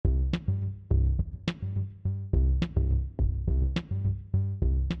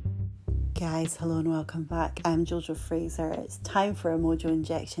Guys, hello and welcome back. I'm Jojo Fraser. It's time for a Mojo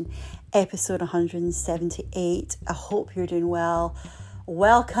Injection, episode 178. I hope you're doing well.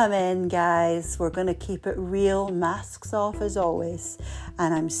 Welcome in, guys. We're going to keep it real, masks off as always,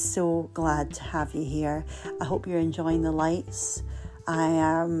 and I'm so glad to have you here. I hope you're enjoying the lights. I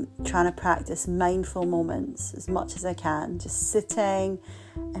am trying to practice mindful moments as much as I can, just sitting,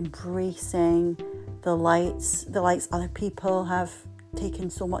 embracing the lights other people have taken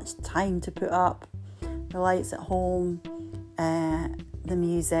so much time to put up, the lights at home, the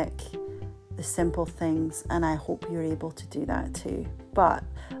music, the simple things, and I hope you're able to do that too. But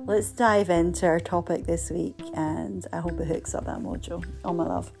let's dive into our topic this week, and I hope it hooks up that mojo. Oh, my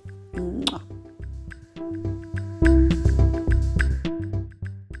love. Mwah.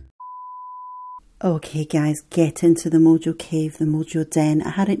 Okay guys, get into the Mojo Cave, the Mojo Den. I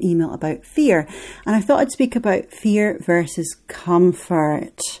had an email about fear, and I thought I'd speak about fear versus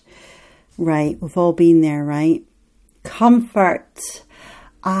comfort. Right, we've all been there, right? Comfort.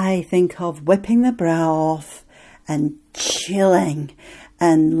 I think of whipping the brow off and chilling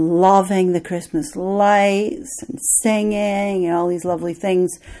and loving the Christmas lights and singing and all these lovely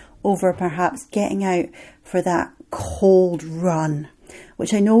things over perhaps getting out for that cold run,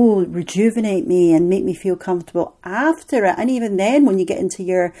 which I know rejuvenate me and make me feel comfortable after it. And even then, when you get into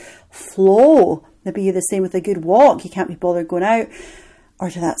your flow, maybe you're the same with a good walk. You can't be bothered going out or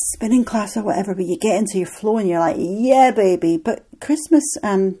to that spinning class or whatever, but you get into your flow and you're like, yeah, baby. But Christmas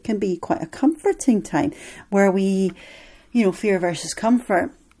can be quite a comforting time where we, fear versus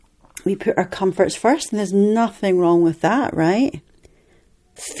comfort. We put our comforts first, and there's nothing wrong with that, right?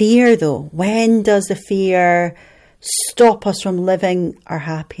 Fear, though. When does the fear stop us from living our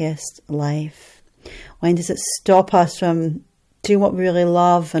happiest life? When does it stop us from doing what we really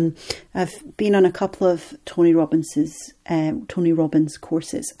love? And I've been on a couple of Tony Robbins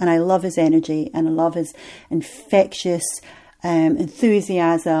courses, and I love his energy and I love his infectious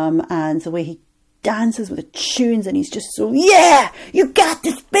enthusiasm and the way he dances with the tunes, and he's just so, yeah, you got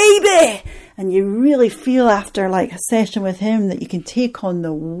this, baby. And you really feel after like a session with him that you can take on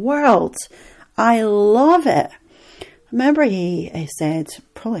the world. I love it. Remember, he said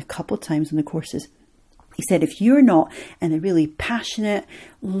probably a couple of times in the courses, he said, if you're not in a really passionate,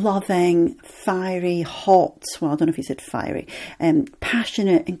 loving, fiery, hot, well, I don't know if he said fiery,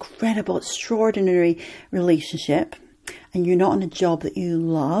 passionate, incredible, extraordinary relationship, and you're not in a job that you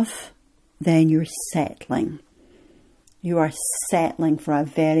love, then you're settling. You are settling for a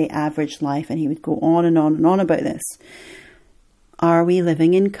very average life. And he would go on and on and on about this. Are we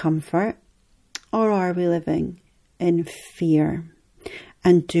living in comfort, or are we living in fear?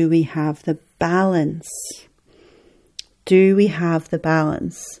 And do we have the balance? Do we have the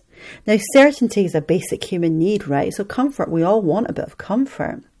balance? Now, certainty is a basic human need, right? So comfort, we all want a bit of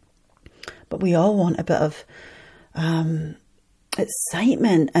comfort, but we all want a bit of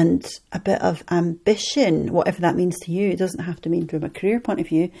excitement and a bit of ambition, whatever that means to you. It doesn't have to mean from a career point of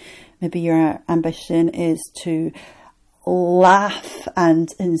view. Maybe your ambition is to laugh and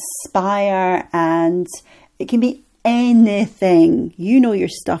inspire, and it can be anything. You know your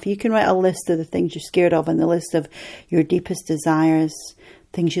stuff. You can write a list of the things you're scared of and the list of your deepest desires,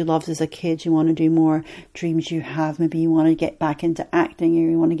 things you loved as a kid, you want to do more, dreams you have. Maybe you want to get back into acting, or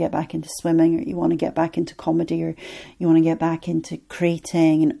you want to get back into swimming, or you want to get back into comedy, or you want to get back into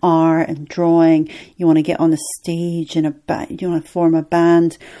creating and art and drawing. You want to get on the stage and you want to form a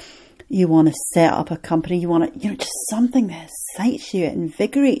band. You want to set up a company. You want to, just something that excites you, it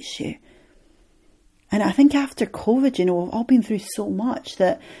invigorates you. And I think after COVID, we've all been through so much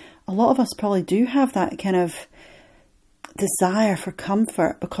that a lot of us probably do have that kind of desire for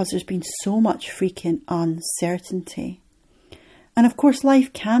comfort, because there's been so much freaking uncertainty. And of course,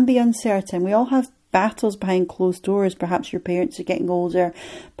 life can be uncertain. We all have battles behind closed doors. Perhaps your parents are getting older.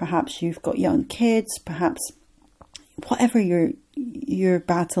 Perhaps you've got young kids. Perhaps whatever your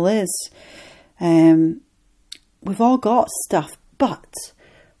battle is. We've all got stuff, but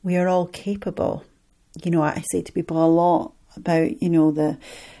we are all capable. I say to people a lot about,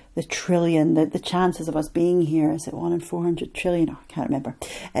 the trillion, the chances of us being here. Is it 1 in 400 trillion? Oh, I can't remember.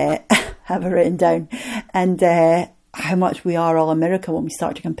 Have it written down. And how much we are all a miracle when we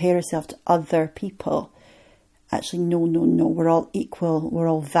start to compare ourselves to other people. Actually, no. We're all equal. We're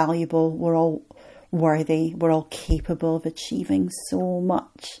all valuable. We're all worthy. We're all capable of achieving so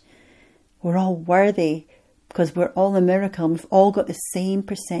much. We're all worthy because we're all a miracle, and we've all got the same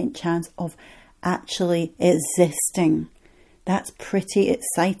 % chance of actually existing. That's pretty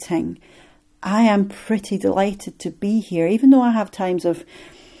exciting. I am pretty delighted to be here, even though I have times of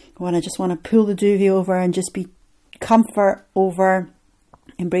when I just want to pull the duvet over and just be comfort over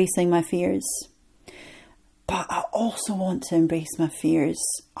embracing my fears. But I also want to embrace my fears.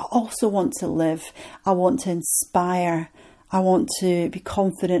 I also want to live. I want to inspire. I want to be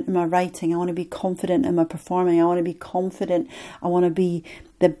confident in my writing. I want to be confident in my performing. I want to be confident. I want to be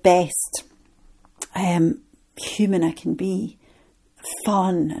the best human I can be.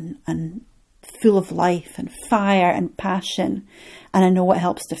 Fun and full of life and fire and passion. And I know what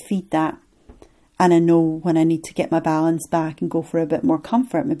helps to feed that. And I know when I need to get my balance back and go for a bit more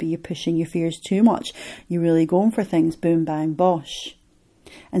comfort. Maybe you're pushing your fears too much. You're really going for things, boom, bang, bosh.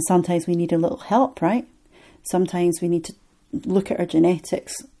 And sometimes we need a little help, right? Sometimes we need to look at our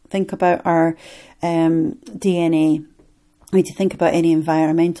genetics, think about our DNA. We need to think about any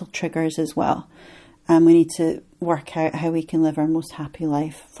environmental triggers as well. And we need to work out how we can live our most happy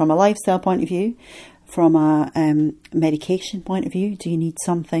life from a lifestyle point of view, from a medication point of view. Do you need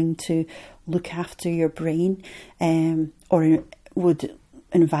something to look after your brain, or would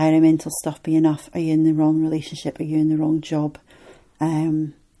environmental stuff be enough? Are you in the wrong relationship? Are you in the wrong job?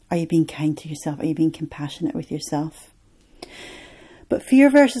 Are you being kind to yourself? Are you being compassionate with yourself? But fear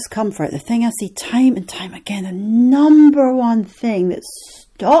versus comfort, the thing I see time and time again, the number one thing that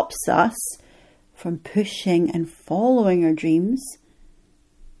stops us from pushing and following our dreams,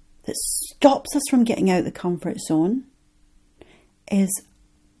 that stops us from getting out of the comfort zone, is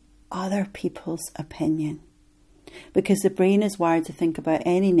other people's opinion. Because the brain is wired to think about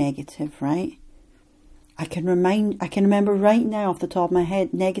any negative, right? I can remember right now off the top of my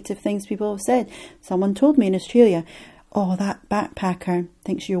head negative things people have said. Someone told me in Australia, oh, that backpacker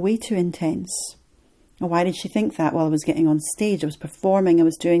thinks you're way too intense. Oh, why did she think that? Well, I was getting on stage, I was performing, I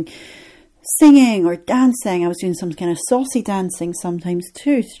was doing singing or dancing, I was doing some kind of saucy dancing sometimes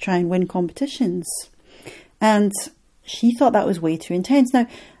too to try and win competitions. And she thought that was way too intense. Now,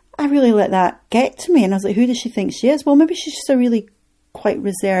 I really let that get to me, and I was like, who does she think she is? Well, maybe she's just a really quite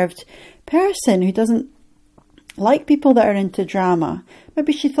reserved person who doesn't like people that are into drama.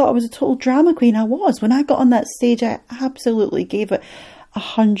 Maybe she thought I was a total drama queen. I was. When I got on that stage, I absolutely gave it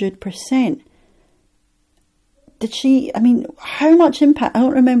 100%. Did she, I mean, how much impact? I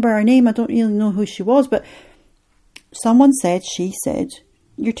don't remember her name. I don't really know who she was, but she said,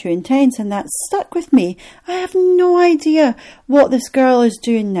 you're too intense, and that stuck with me. I have no idea what this girl is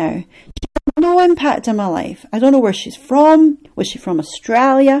doing now. She has no impact on my life. I don't know where she's from. Was she from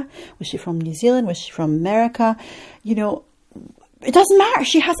Australia? Was she from New Zealand? Was she from America? You know, it doesn't matter.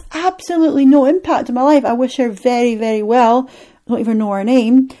 She has absolutely no impact on my life. I wish her very, very well. I don't even know her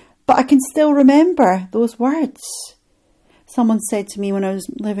name, but I can still remember those words. Someone said to me when I was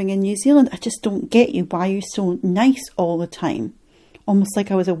living in New Zealand, I just don't get you. Why are you so nice all the time? Almost like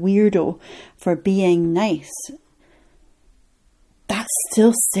I was a weirdo for being nice. That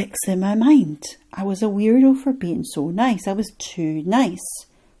still sticks in my mind. I was a weirdo for being so nice. I was too nice.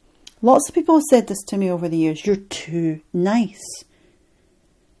 Lots of people have said this to me over the years. You're too nice.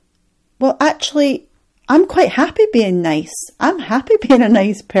 Well, actually, I'm quite happy being nice. I'm happy being a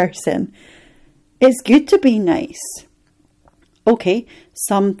nice person. It's good to be nice. Okay,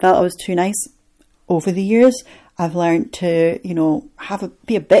 some felt I was too nice. Over the years, I've learned to,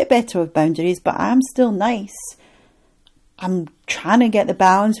 be a bit better with boundaries, but I'm still nice. I'm trying to get the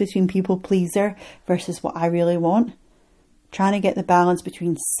balance between people pleaser versus what I really want. Trying to get the balance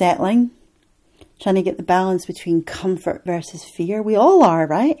between settling. Trying to get the balance between comfort versus fear. We all are,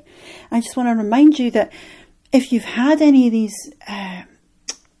 right? I just want to remind you that if you've had any of these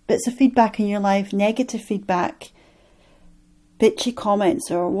bits of feedback in your life, negative feedback, bitchy comments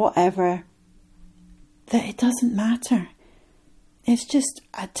or whatever, that it doesn't matter. It's just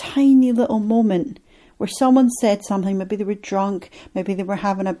a tiny little moment where someone said something. Maybe they were drunk, maybe they were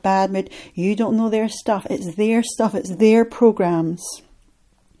having a bad mood. You don't know their stuff. It's their stuff. It's their programs.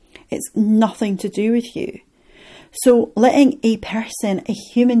 It's nothing to do with you. So letting a person, a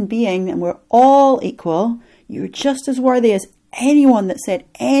human being, and we're all equal, you're just as worthy as anyone that said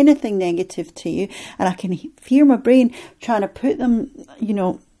anything negative to you. And I can hear my brain trying to put them,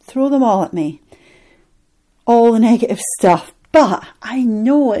 throw them all at me. All the negative stuff. But I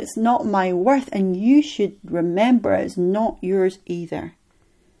know it's not my worth, and you should remember it's not yours either.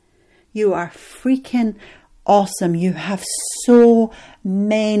 You are freaking awesome. You have so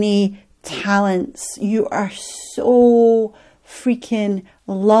many talents. You are so freaking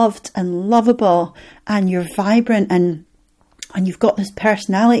loved and lovable, and you're vibrant, and you've got this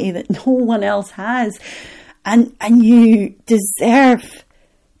personality that no one else has, and you deserve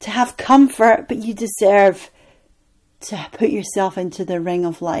to have comfort, but you deserve to put yourself into the ring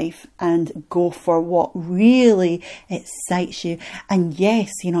of life and go for what really excites you. And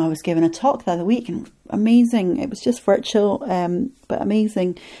yes, you know, I was giving a talk the other week, and amazing. It was just virtual, but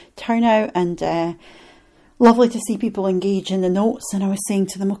amazing turnout, and lovely to see people engage in the notes. And I was saying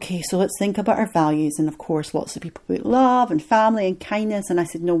to them, okay, so let's think about our values. And of course, lots of people put love and family and kindness. And I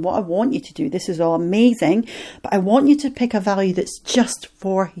said, no, what I want you to do, this is all amazing, but I want you to pick a value that's just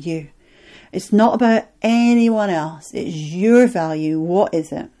for you. It's not about anyone else. It's your value. What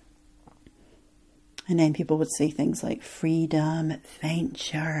is it? And then people would say things like freedom,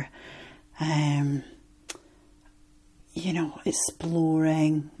 adventure, you know,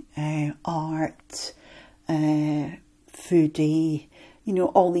 exploring, art, foodie, you know,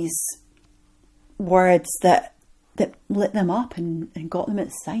 all these words that lit them up and got them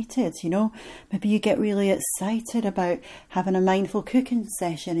excited. You know, maybe you get really excited about having a mindful cooking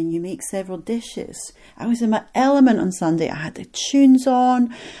session and you make several dishes. I was in my element on Sunday. I had the tunes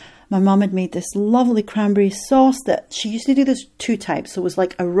on. My mum had made this lovely cranberry sauce that she used to do. There's two types. So it was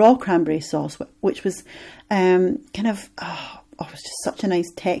like a raw cranberry sauce, which was kind of, it was just such a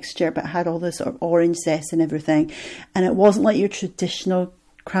nice texture, but it had all this sort of orange zest and everything. And it wasn't like your traditional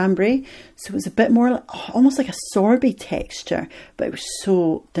cranberry, so it was a bit more almost like a sorbet texture, but it was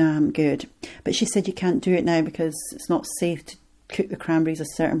so damn good. But she said you can't do it now because it's not safe to cook the cranberries a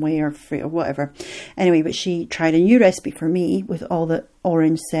certain way or free or whatever. Anyway, but she tried a new recipe for me with all the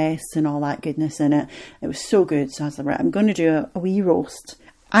orange zest and all that goodness in it. It was so good. So I was like, right, I'm going to do a wee roast.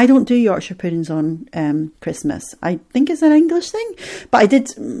 I don't do Yorkshire puddings on Christmas. I think it's an English thing. But I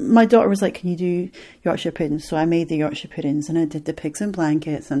did, my daughter was like, can you do Yorkshire puddings? So I made the Yorkshire puddings, and I did the pigs in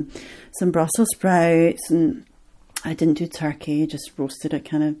blankets and some Brussels sprouts, and I didn't do turkey, just roasted a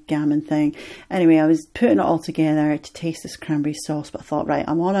kind of gammon thing. Anyway, I was putting it all together to taste this cranberry sauce, but I thought, right,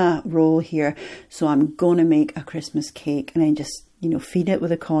 I'm on a roll here, so I'm going to make a Christmas cake and then just, you know, feed it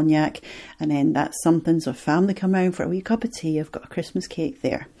with a cognac, and then that's something. So if family come round for a wee cup of tea, I've got a Christmas cake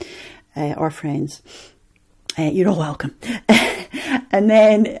there, or friends. You're all welcome. And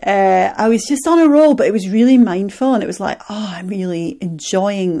then I was just on a roll, but it was really mindful, and it was like, oh, I'm really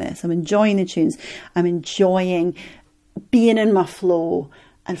enjoying this. I'm enjoying the tunes. I'm enjoying being in my flow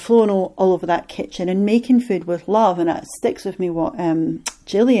and flowing all over that kitchen and making food with love. And it sticks with me what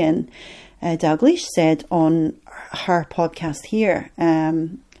Gillian Dalglish said on her podcast here.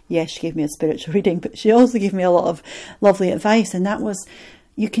 Yes, she gave me a spiritual reading, but she also gave me a lot of lovely advice, and that was,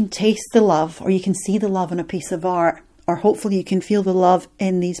 you can taste the love, or you can see the love in a piece of art, or hopefully you can feel the love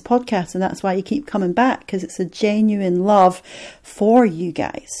in these podcasts. And that's why you keep coming back, because it's a genuine love for you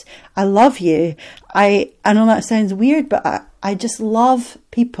guys. I love you. I know that sounds weird, but I just love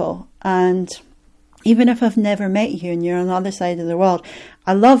people. And even if I've never met you and you're on the other side of the world,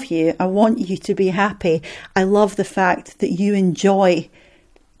 I love you. I want you to be happy. I love the fact that you enjoy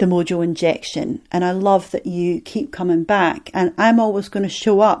the Mojo Injection, and I love that you keep coming back. And I'm always going to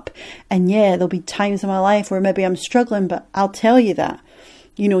show up, and yeah, there'll be times in my life where maybe I'm struggling, but I'll tell you that,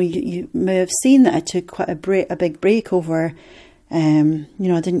 you know, you may have seen that I took quite a big break over, you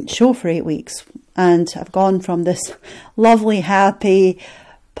know, I didn't show for 8 weeks, and I've gone from this lovely, happy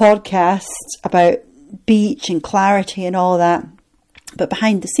podcast about beach and clarity and all that, but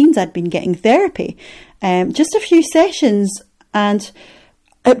behind the scenes I'd been getting therapy, just a few sessions, and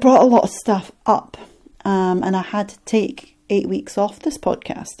it brought a lot of stuff up, and I had to take 8 weeks off this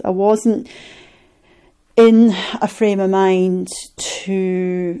podcast. I wasn't in a frame of mind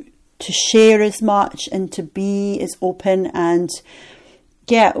to share as much and to be as open, and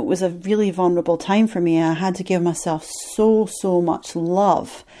yeah, it was a really vulnerable time for me. I had to give myself so much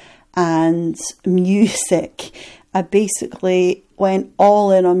love and music. I basically went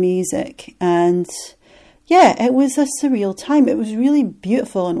all in on music, and yeah, it was a surreal time. It was really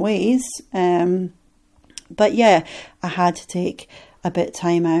beautiful in ways. But yeah, I had to take a bit of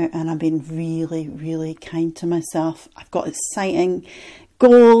time out, and I've been really kind to myself. I've got exciting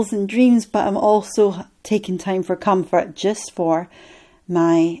goals and dreams, but I'm also taking time for comfort just for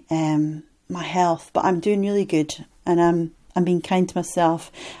my my health. But I'm doing really good, and I'm being kind to myself,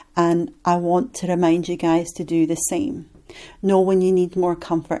 and I want to remind you guys to do the same. Know when you need more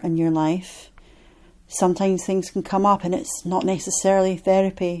comfort in your life. Sometimes things can come up, and it's not necessarily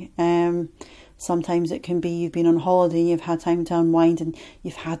therapy. Sometimes it can be you've been on holiday, you've had time to unwind, and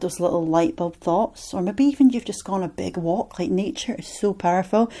you've had those little light bulb thoughts. Or maybe even you've just gone a big walk. Like, nature is so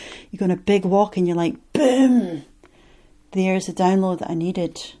powerful. You go on a big walk and you're like, boom, there's a download that I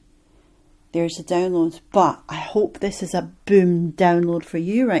needed. There's a download. But I hope this is a boom download for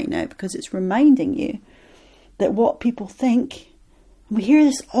you right now, because it's reminding you that what people think, we hear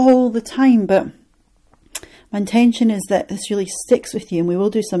this all the time, but My intention is that this really sticks with you, and we will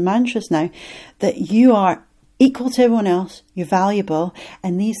do some mantras now, that you are equal to everyone else, you're valuable,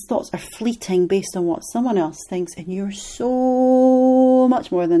 and these thoughts are fleeting based on what someone else thinks, and you're so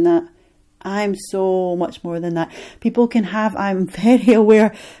much more than that. I'm so much more than that. People can have, I'm very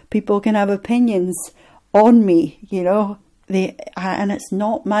aware, people can have opinions on me, you know, and it's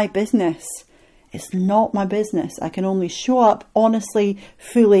not my business. It's not my business. I can only show up honestly,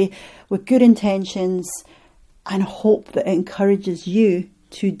 fully, with good intentions, and hope that it encourages you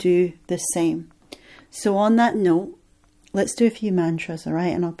to do the same. So on that note, let's do a few mantras, all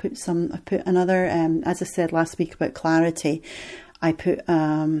right? And I put another, as I said last week about clarity, I put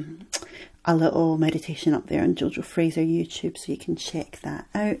a little meditation up there on Jojo Fraser YouTube, so you can check that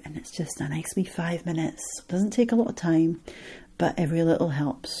out. And it's just a nice wee 5 minutes. It doesn't take a lot of time, but every little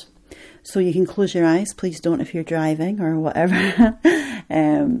helps. So you can close your eyes. Please don't if you're driving or whatever.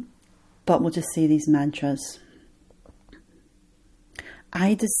 But we'll just say these mantras.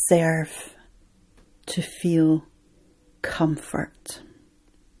 I deserve to feel comfort.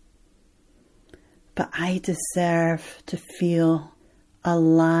 But I deserve to feel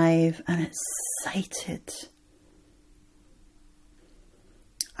alive and excited.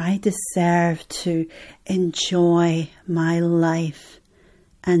 I deserve to enjoy my life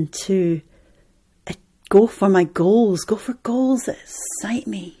and to go for my goals. Go for goals that excite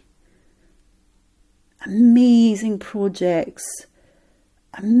me. Amazing projects.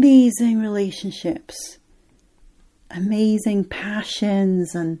 Amazing relationships. Amazing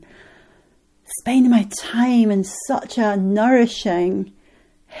passions, and spending my time in such a nourishing,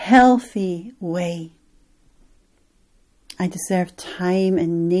 healthy way. I deserve time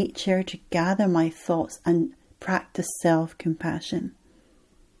in nature to gather my thoughts and practice self-compassion.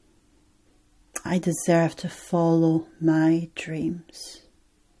 I deserve to follow my dreams.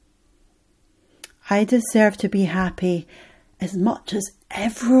 I deserve to be happy as much as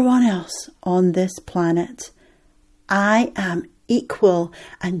everyone else on this planet. I am equal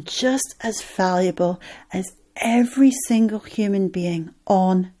and just as valuable as every single human being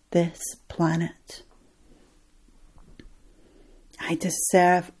on this planet. I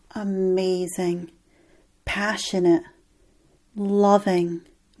deserve amazing, passionate, loving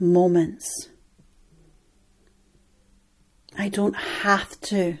moments. I don't have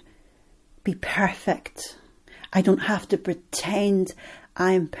to be perfect. I don't have to pretend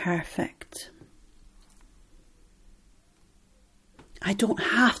I'm perfect. I don't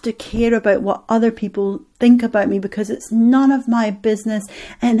have to care about what other people think about me, because it's none of my business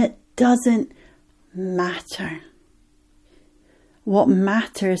and it doesn't matter. What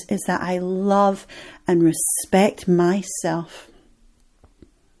matters is that I love and respect myself.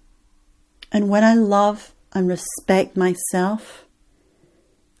 And when I love and respect myself,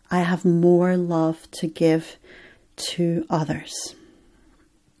 I have more love to give to others.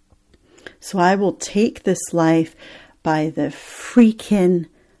 So I will take this life by the freaking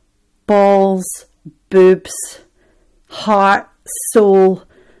balls, boobs, heart, soul,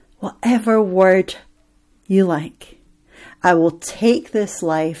 whatever word you like. I will take this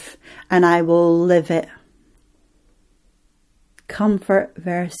life and I will live it. Comfort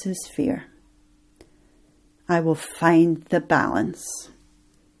versus fear. I will find the balance.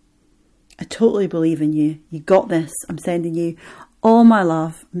 I totally believe in you. You got this. I'm sending you all my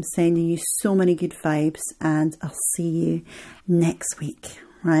love. I'm sending you so many good vibes, and I'll see you next week.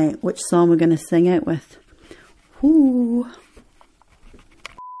 Right, which song we're going to sing out with? Ooh.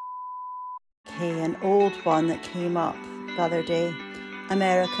 Okay, an old one that came up the other day.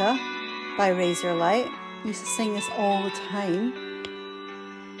 America by Razorlight. I used to sing this all the time.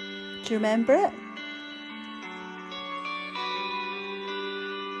 Do you remember it?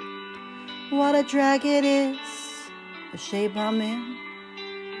 What a drag it is, the shape I'm in.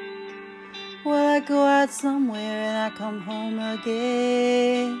 Well, I go out somewhere and I come home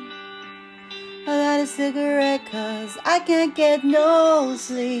again. I light a cigarette 'cause I can't get no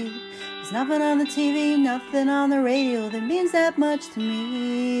sleep. There's nothing on the TV, nothing on the radio that means that much to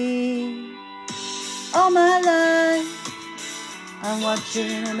me. All my life, I'm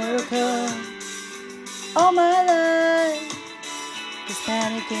watching America. All my life, there's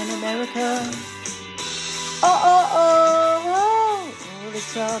panic in America. Oh, oh, oh, oh, oh,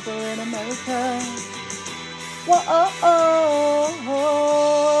 there's trouble in America. Whoa, oh, oh,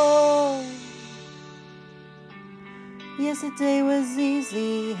 oh. Yesterday was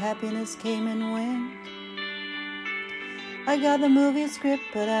easy, happiness came and went. I got the movie script,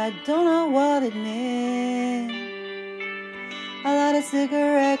 but I don't know what it meant. I light a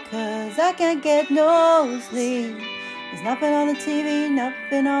cigarette 'cause I can't get no sleep. There's nothing on the TV,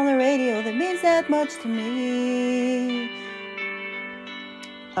 nothing on the radio that means that much to me.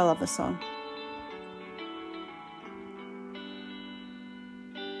 I love this song.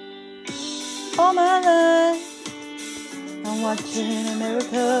 All my life, I'm watching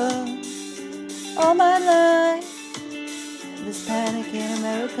America. All my life, there's panic in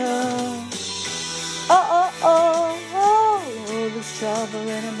America. Oh, oh, oh, oh, there's trouble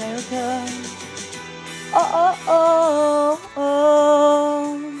in America. Oh, oh, oh,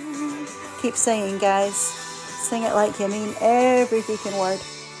 oh. Keep singing, guys. Sing it like you mean every freaking word.